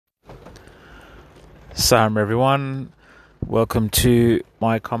Salam everyone, welcome to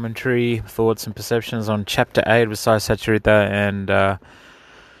my commentary, thoughts and perceptions on Chapter 8 of Sai Satcharita, and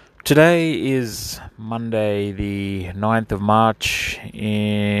today is Monday the 9th of March,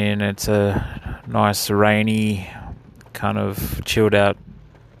 and it's a nice rainy, kind of chilled out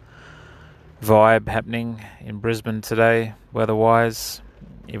vibe happening in Brisbane today, weather-wise,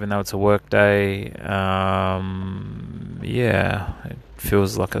 even though it's a work day. It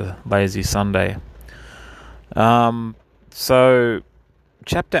feels like a lazy Sunday. So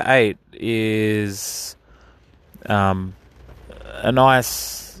Chapter 8 is a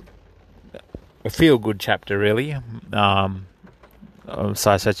feel-good chapter, really. Sai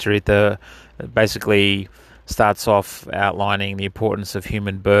Satcharita basically starts off outlining the importance of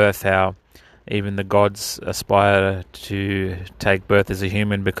human birth, how even the gods aspire to take birth as a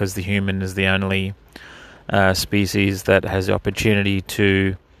human because the human is the only species that has the opportunity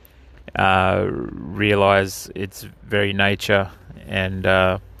to realize its very nature and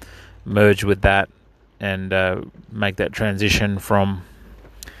merge with that and make that transition from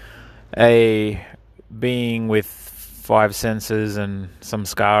a being with five senses and some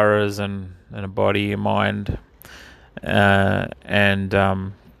skaras and a body, a mind, and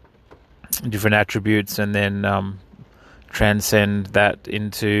different attributes, and then transcend that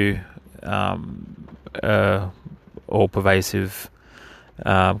into all-pervasive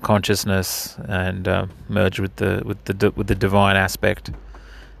consciousness and merge with the divine aspect,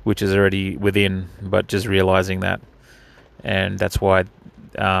 which is already within, but just realizing that. And that's why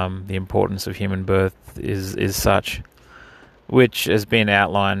the importance of human birth is such, which has been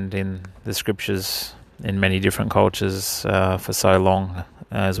outlined in the scriptures in many different cultures for so long,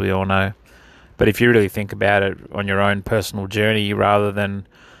 as we all know. But if you really think about it on your own personal journey, rather than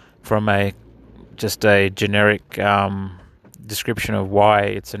from just a generic description of why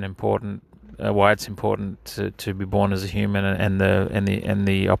it's important to be born as a human, and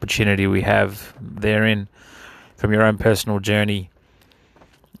the opportunity we have therein, from your own personal journey,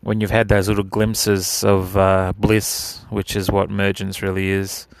 when you've had those little glimpses of bliss, which is what emergence really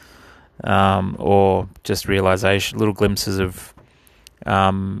is, or just realization, little glimpses of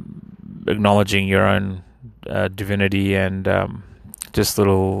acknowledging your own divinity, and just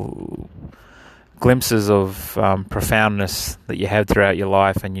little glimpses of profoundness that you have throughout your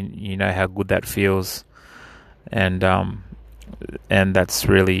life, and you know how good that feels, and that's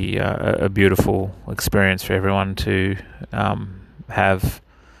really a beautiful experience for everyone to have.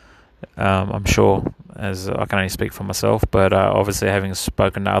 I'm sure, as I can only speak for myself, but obviously having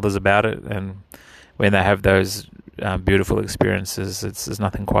spoken to others about it, and when they have those beautiful experiences, there's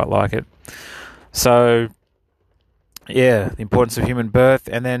nothing quite like it. So yeah, the importance of human birth,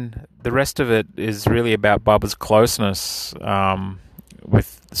 and then the rest of it is really about Baba's closeness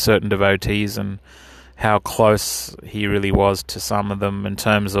with certain devotees, and how close he really was to some of them in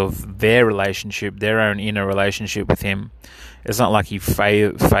terms of their relationship, their own inner relationship with him. It's not like he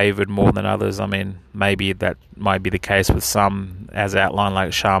favoured more than others. I mean, maybe that might be the case with some, as outlined, like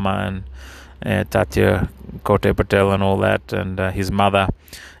Sharma and Tatya Kote Patel and all that, and his mother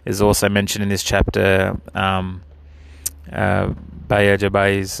is also mentioned in this chapter. Baya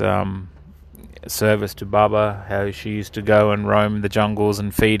Jabai's service to Baba, how she used to go and roam the jungles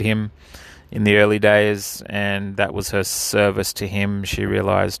and feed him in the early days, and that was her service to him. She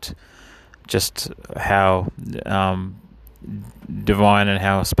realized just how divine and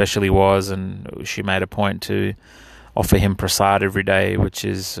how special he was, and she made a point to offer him prasad every day, which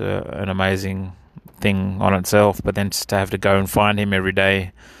is an amazing thing on itself. But then just to have to go and find him every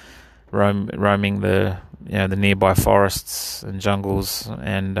day, roaming the nearby forests and jungles,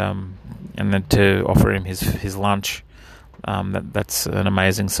 and then to offer him his lunch, that's an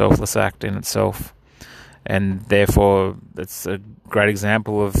amazing selfless act in itself. And therefore that's a great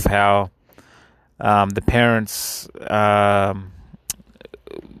example of how the parents'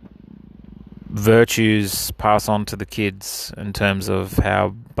 virtues pass on to the kids, in terms of how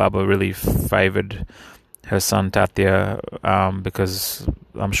Baba really favoured her son Tatya, because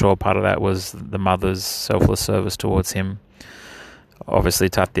I'm sure part of that was the mother's selfless service towards him. Obviously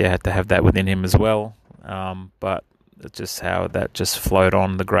Tatya had to have that within him as well, but it's just how that just flowed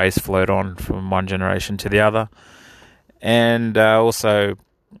on, the grace flowed on from one generation to the other. And also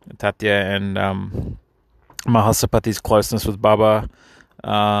Tatya and Mahasapati's closeness with Baba,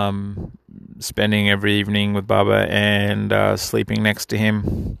 spending every evening with Baba and sleeping next to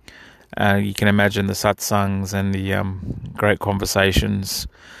him. You can imagine the satsangs and the great conversations,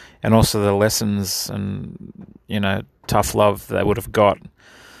 and also the lessons and tough love they would have got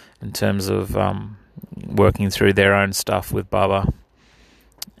in terms of working through their own stuff with Baba.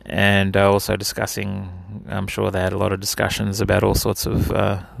 and also discussing. I'm sure they had a lot of discussions about all sorts of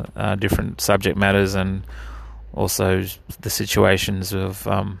different subject matters, and also the situations of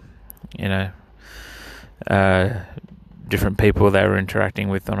different people they were interacting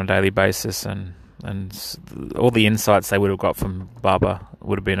with on a daily basis, and all the insights they would have got from Baba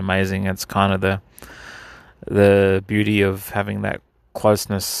would have been amazing. It's kind of the beauty of having that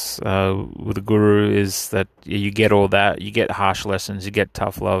closeness with the Guru, is that you get all that. You get harsh lessons, you get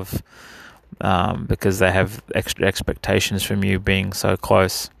tough love, because they have extra expectations from you being so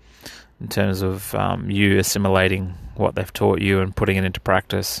close, in terms of you assimilating what they've taught you and putting it into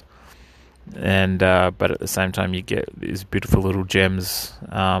practice. And but at the same time, you get these beautiful little gems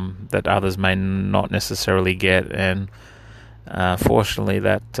that others may not necessarily get, and fortunately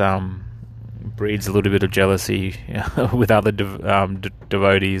that breeds a little bit of jealousy with other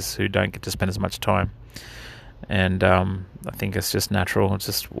devotees who don't get to spend as much time. And I think it's just natural. It's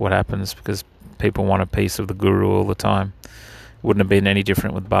just what happens, because people want a piece of the Guru all the time. Wouldn't have been any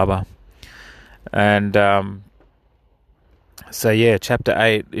different with Baba. And so yeah, chapter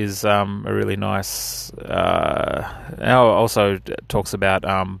 8 is a really nice. Also talks about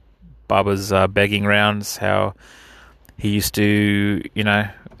Baba's begging rounds, how he used to,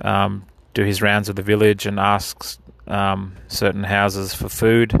 do his rounds of the village and asks certain houses for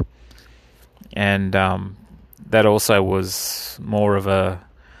food, and that also was more of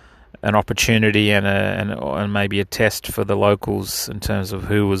an opportunity and maybe a test for the locals, in terms of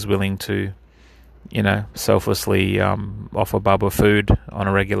who was willing to, selflessly offer Baba food on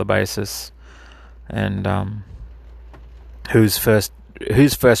a regular basis, and whose first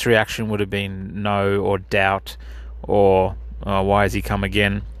reaction would have been no, or doubt, or why has he come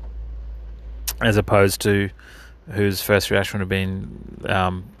again, as opposed to whose first reaction would have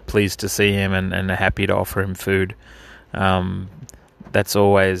been pleased to see him and happy to offer him food. That's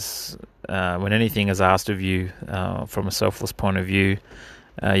always, when anything is asked of you from a selfless point of view,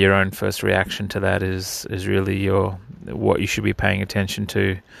 your own first reaction to that is really what you should be paying attention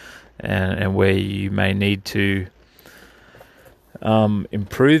to, and where you may need to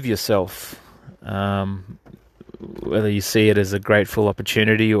improve yourself. Whether you see it as a grateful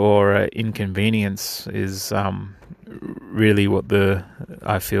opportunity or an inconvenience is really what you're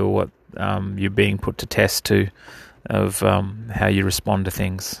being put to test to, of how you respond to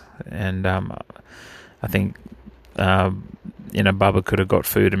things. And I think Baba could have got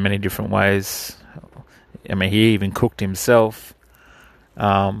food in many different ways. I mean, he even cooked himself.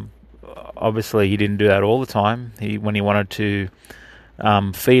 Obviously, he didn't do that all the time. When he wanted to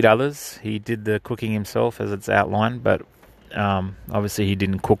feed others, he did the cooking himself, as it's outlined, but obviously he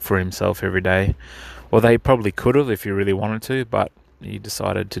didn't cook for himself every day. Well, they probably could have if he really wanted to, but he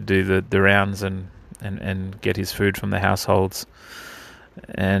decided to do the rounds and get his food from the households.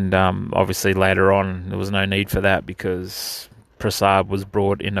 And obviously later on there was no need for that, because prasad was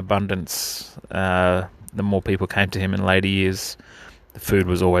brought in abundance. The more people came to him in later years, the food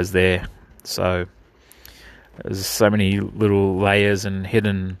was always there. So there's so many little layers and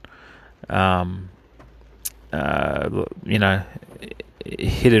hidden,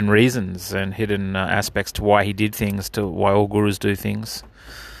 hidden reasons and hidden aspects to why he did things, to why all gurus do things.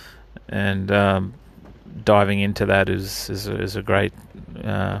 And diving into that is a great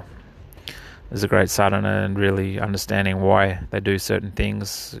sadhana, and really understanding why they do certain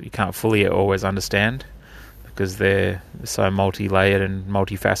things. You can't fully always understand, because they're so multi-layered and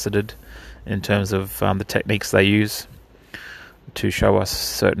multifaceted in terms of the techniques they use to show us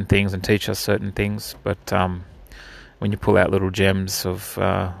certain things and teach us certain things. But when you pull out little gems of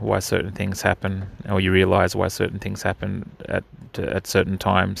why certain things happen, or you realize why certain things happen at certain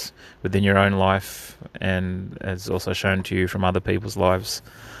times within your own life, and as also shown to you from other people's lives,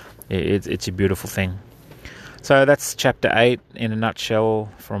 it's a beautiful thing. So that's chapter 8 in a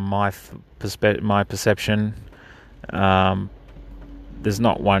nutshell from my perception. There's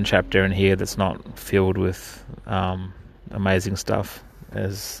not one chapter in here that's not filled with amazing stuff,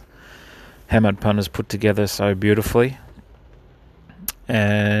 as Hamad Pan has put together so beautifully.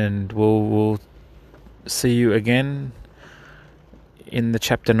 And we'll see you again in the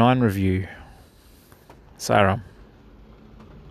chapter 9 review. Saram.